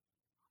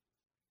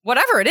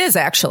 Whatever it is,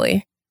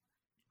 actually.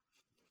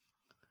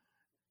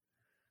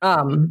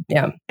 I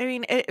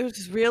mean, it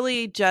was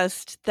really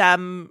just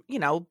them,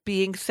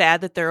 being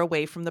sad that they're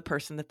away from the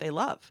person that they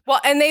love.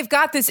 Well, and they've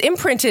got this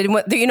imprinted,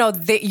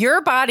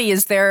 your body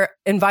is their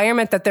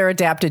environment that they're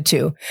adapted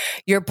to.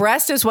 Your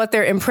breast is what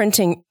they're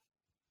imprinting,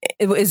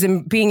 is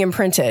being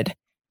imprinted.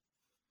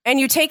 And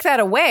you take that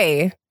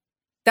away,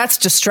 that's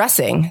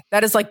distressing.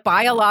 That is like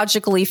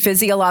biologically,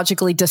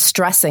 physiologically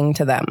distressing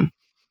to them.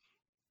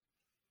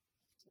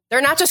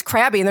 They're not just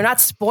crabby, they're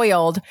not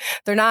spoiled.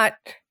 They're not,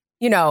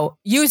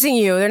 using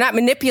you. They're not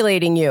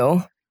manipulating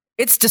you.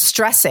 It's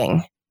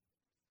distressing.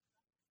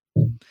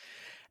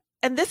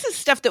 And this is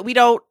stuff that we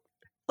don't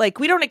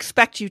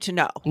expect you to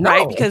know,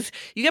 right? Because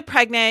you get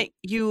pregnant,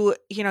 you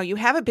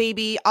have a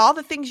baby, all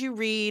the things you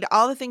read,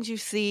 all the things you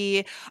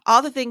see,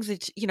 all the things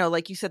that,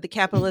 like you said, the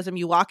capitalism,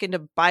 you walk into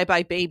Bye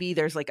Bye Baby,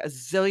 there's like a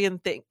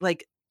zillion things.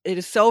 Like, it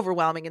is so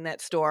overwhelming in that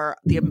store.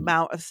 The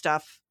amount of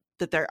stuff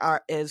that there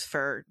is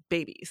for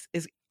babies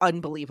is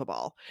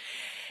unbelievable.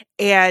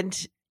 And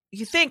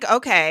you think,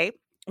 okay,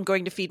 I'm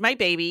going to feed my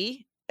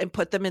baby and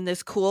put them in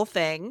this cool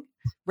thing,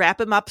 wrap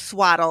them up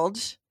swaddled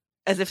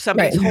as if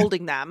somebody's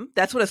holding them.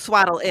 That's what a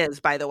swaddle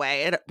is, by the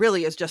way. It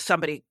really is just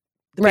the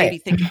baby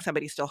thinking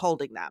somebody's still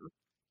holding them.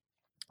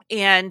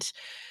 And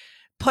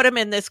put them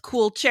in this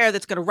cool chair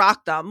that's going to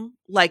rock them,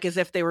 like as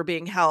if they were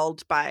being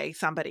held by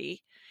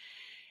somebody.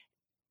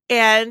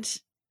 And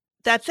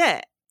that's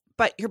it.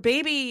 But your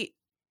baby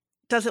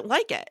doesn't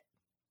like it.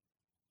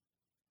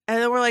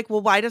 And then we're like,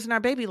 well, why doesn't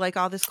our baby like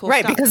all this cool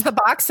right, stuff? because the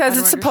box says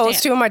it's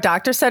supposed to, and my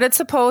doctor said it's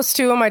supposed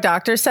to, and my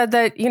doctor said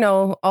that,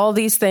 all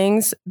these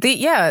things.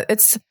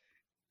 It's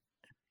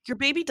your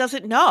baby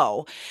doesn't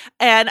know.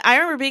 And I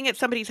remember being at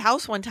somebody's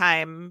house one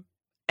time,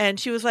 and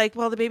she was like,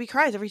 well, the baby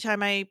cries every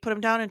time I put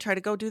him down and try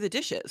to go do the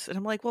dishes. And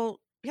I'm like, well,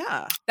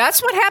 yeah.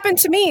 That's what happened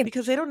to me.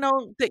 Because they don't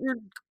know that you're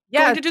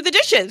going to do the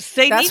dishes.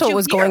 That's what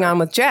was going on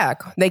with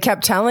Jack. They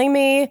kept telling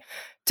me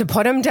to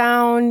put him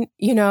down,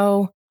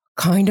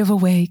 kind of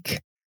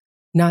awake.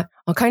 Not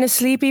kind of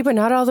sleepy, but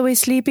not all the way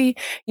sleepy.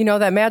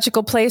 That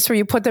magical place where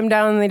you put them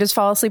down and they just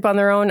fall asleep on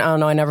their own. I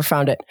don't know. I never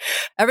found it.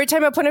 Every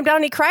time I put him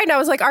down, he cried. And I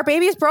was like, our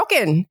baby is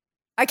broken.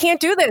 I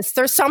can't do this.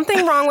 There's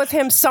something wrong with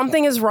him.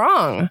 Something is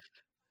wrong.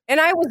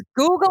 And I was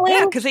Googling.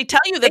 Yeah, because they tell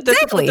you that this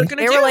is what they're going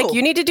to do. They were like,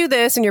 you need to do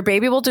this and your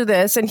baby will do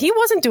this. And he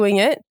wasn't doing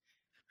it.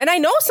 And I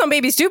know some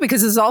babies do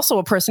because it's also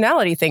a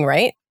personality thing,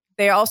 right?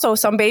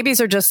 Some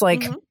babies are just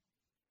like,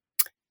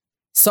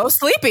 so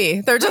sleepy.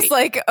 They're just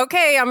like,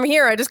 okay, I'm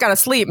here. I just got to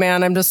sleep,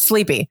 man. I'm just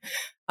sleepy.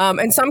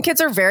 And some kids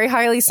are very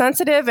highly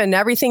sensitive and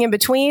everything in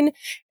between.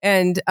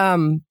 And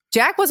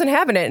Jack wasn't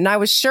having it. And I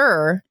was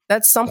sure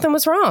that something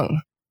was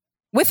wrong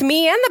with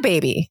me and the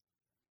baby.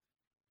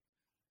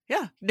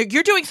 Yeah.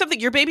 You're doing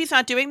something. Your baby's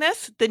not doing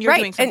this, then you're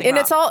doing something and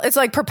wrong. it's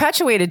like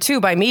perpetuated too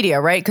by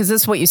media, right? Because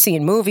this is what you see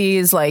in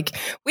movies. Like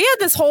we had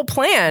this whole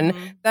plan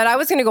that I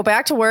was going to go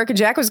back to work and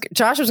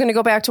Josh was going to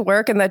go back to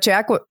work and that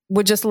Jack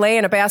would just lay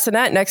in a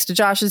bassinet next to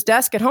Josh's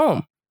desk at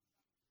home.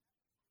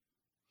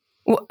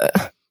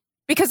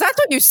 Because that's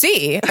what you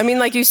see. I mean,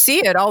 like you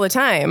see it all the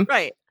time.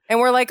 Right. And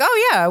we're like,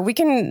 oh yeah, we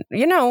can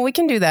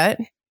do that.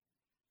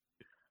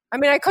 I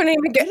mean, I couldn't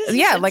even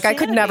I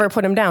could never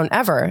put him down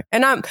ever.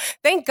 And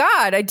thank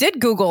God I did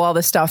Google all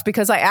this stuff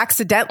because I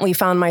accidentally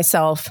found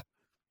myself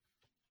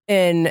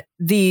in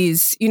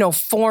these,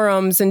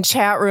 forums and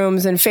chat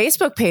rooms and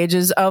Facebook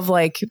pages of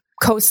like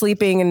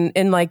co-sleeping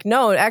and like,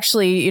 no,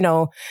 actually,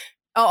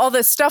 all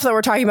this stuff that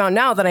we're talking about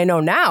now that I know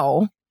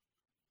now.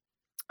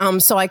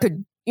 So I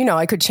could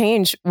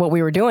change what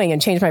we were doing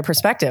and change my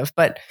perspective.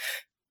 But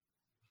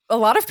a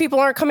lot of people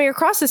aren't coming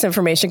across this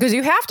information because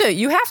you have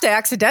to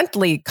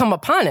accidentally come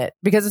upon it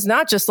because it's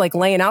not just like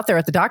laying out there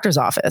at the doctor's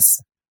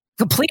office.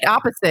 Complete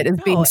opposite is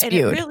being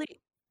spewed.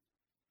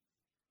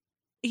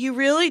 You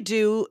really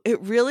do. It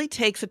really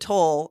takes a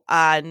toll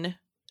on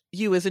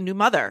you as a new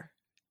mother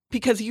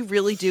because you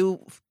really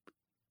do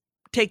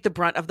take the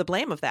brunt of the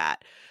blame of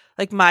that.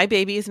 Like my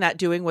baby is not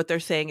doing what they're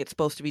saying it's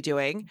supposed to be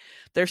doing.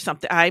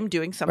 I'm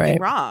doing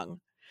something wrong.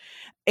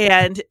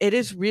 And it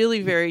is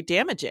really very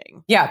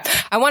damaging. Yeah.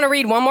 I want to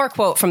read one more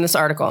quote from this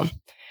article.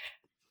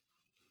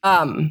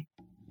 It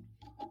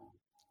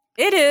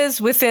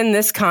is within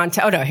this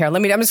context. Oh, no, here, I'm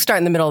going to start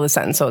in the middle of the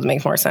sentence so it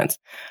makes more sense.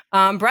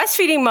 For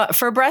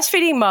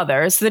breastfeeding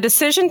mothers, the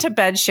decision to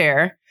bed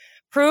share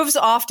proves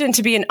often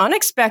to be an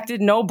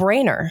unexpected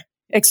no-brainer,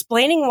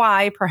 explaining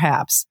why,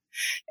 perhaps,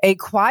 a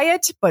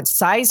quiet but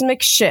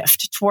seismic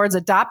shift towards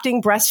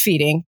adopting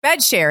bed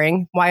sharing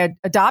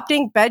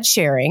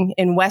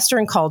in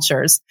Western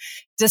cultures,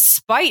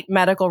 despite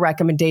medical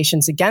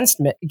recommendations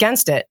against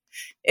it,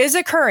 is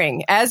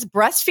occurring as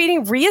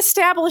breastfeeding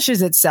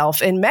reestablishes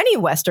itself in many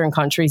Western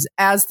countries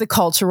as the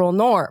cultural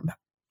norm.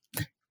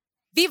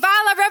 Viva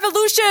la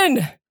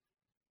revolution!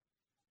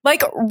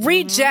 Like,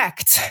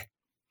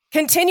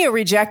 continue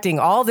rejecting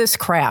all this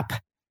crap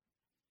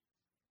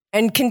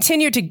and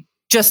continue to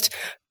just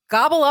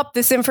gobble up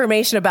this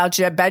information about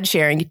bed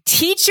sharing.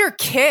 Teach your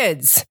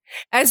kids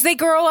as they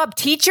grow up.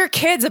 Teach your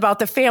kids about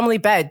the family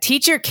bed.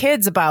 Teach your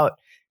kids about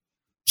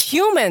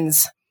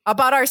humans,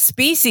 about our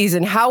species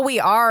and how we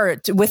are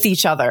with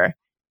each other.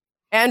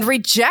 And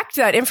reject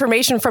that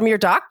information from your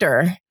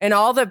doctor and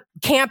all the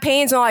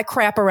campaigns and all that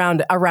crap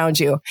around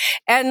you.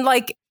 And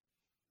like,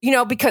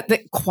 because the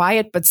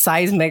quiet but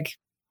seismic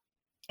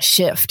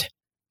shift,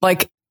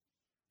 like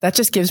that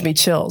just gives me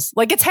chills.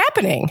 Like it's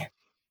happening.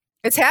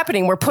 It's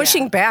happening. We're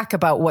pushing back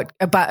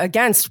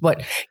against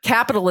what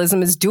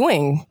capitalism is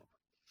doing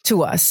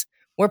to us.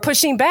 We're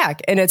pushing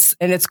back, and it's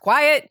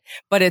quiet,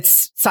 but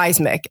it's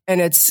seismic,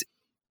 and it's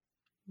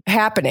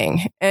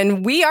happening,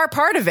 and we are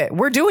part of it.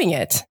 We're doing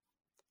it.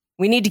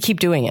 We need to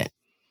keep doing it,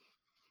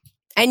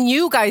 and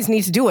you guys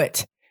need to do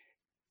it.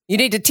 You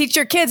need to teach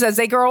your kids as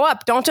they grow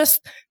up. Don't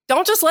just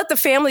let the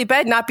family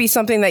bed not be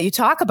something that you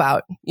talk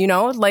about.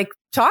 Like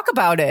talk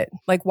about it.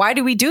 Like why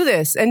do we do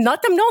this? And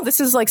let them know this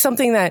is like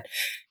something that.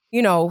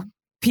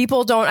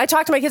 People don't. I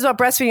talk to my kids about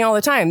breastfeeding all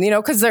the time,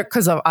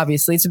 because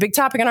obviously it's a big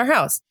topic in our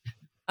house.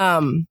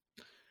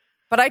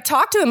 But I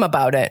talk to them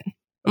about it.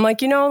 I'm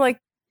like,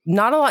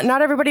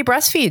 not everybody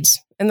breastfeeds,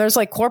 and there's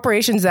like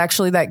corporations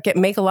actually that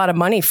make a lot of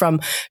money from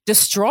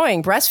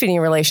destroying breastfeeding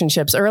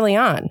relationships early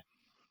on.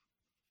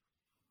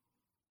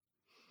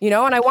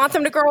 And I want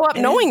them to grow up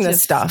knowing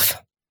this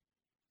stuff.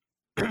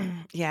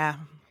 Yeah,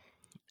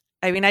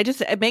 I mean,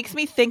 it makes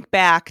me think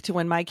back to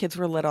when my kids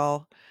were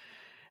little.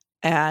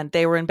 And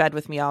they were in bed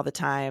with me all the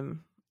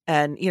time.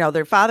 And,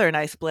 their father and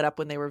I split up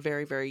when they were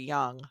very, very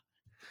young.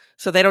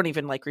 So they don't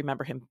even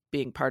remember him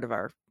being part of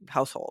our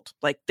household.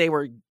 Like they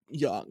were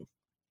young.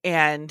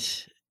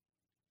 And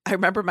I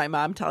remember my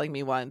mom telling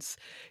me once,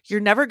 you're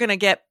never going to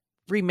get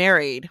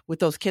remarried with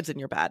those kids in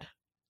your bed.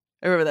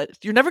 I remember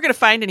that. You're never going to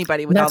find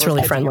anybody with all those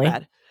kids in your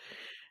bed.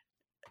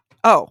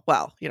 Oh,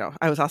 well,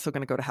 I was also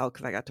going to go to hell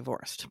because I got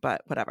divorced,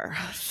 but whatever.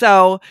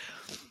 So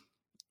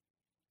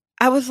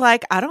I was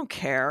like, I don't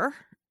care.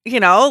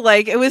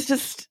 It was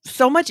just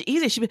so much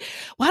easier.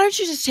 Why don't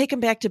you just take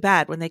them back to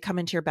bed when they come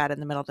into your bed in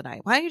the middle of the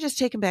night? Why don't you just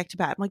take them back to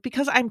bed? I'm like,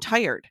 because I'm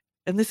tired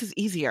and this is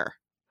easier.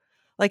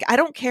 Like, I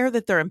don't care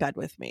that they're in bed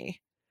with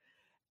me.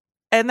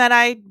 And then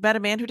I met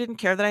a man who didn't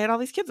care that I had all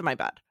these kids in my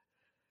bed.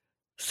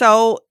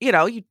 So,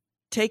 you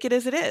take it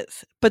as it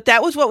is. But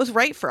that was what was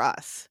right for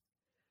us.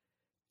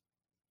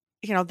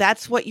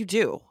 That's what you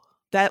do.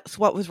 That's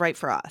what was right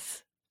for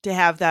us, to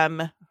have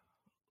them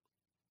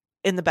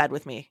in the bed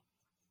with me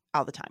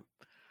all the time.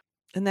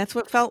 And that's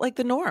what felt like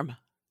the norm.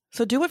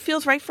 So do what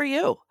feels right for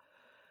you.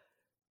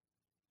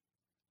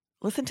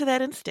 Listen to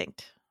that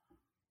instinct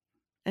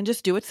and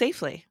just do it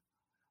safely.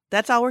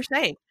 That's all we're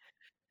saying.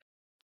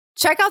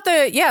 Check out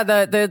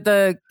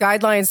the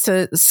guidelines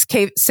to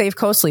safe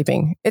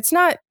co-sleeping. It's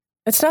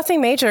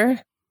nothing major.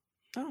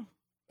 Oh.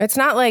 It's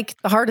not like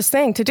the hardest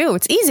thing to do.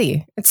 It's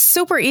easy. It's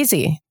super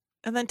easy.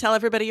 And then tell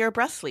everybody you're a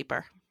breast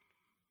sleeper.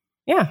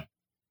 Yeah.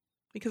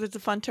 Because it's a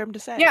fun term to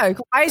say. Yeah.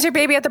 Why is your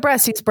baby at the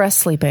breast? He's breast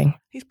sleeping.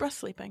 He's breast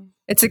sleeping.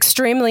 It's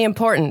extremely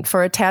important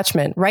for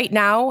attachment. Right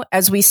now,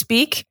 as we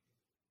speak,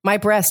 my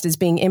breast is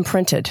being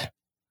imprinted.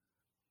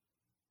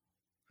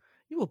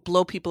 You will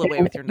blow people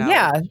away with your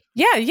knowledge.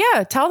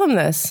 Yeah. Tell them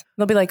this.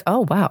 They'll be like,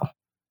 oh, wow.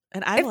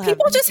 And if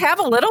people just have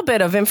a little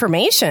bit of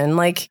information,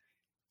 like,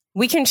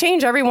 we can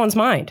change everyone's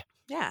mind.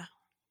 Yeah.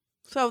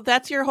 So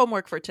that's your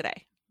homework for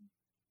today.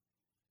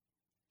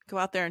 Go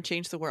out there and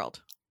change the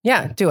world.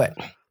 Yeah, do it.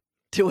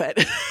 Do it.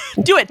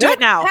 Do it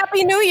now.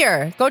 Happy New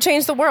Year. Go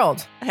change the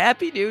world.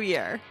 Happy New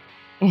Year.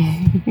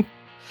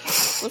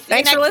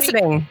 Thanks for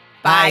listening.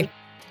 Bye.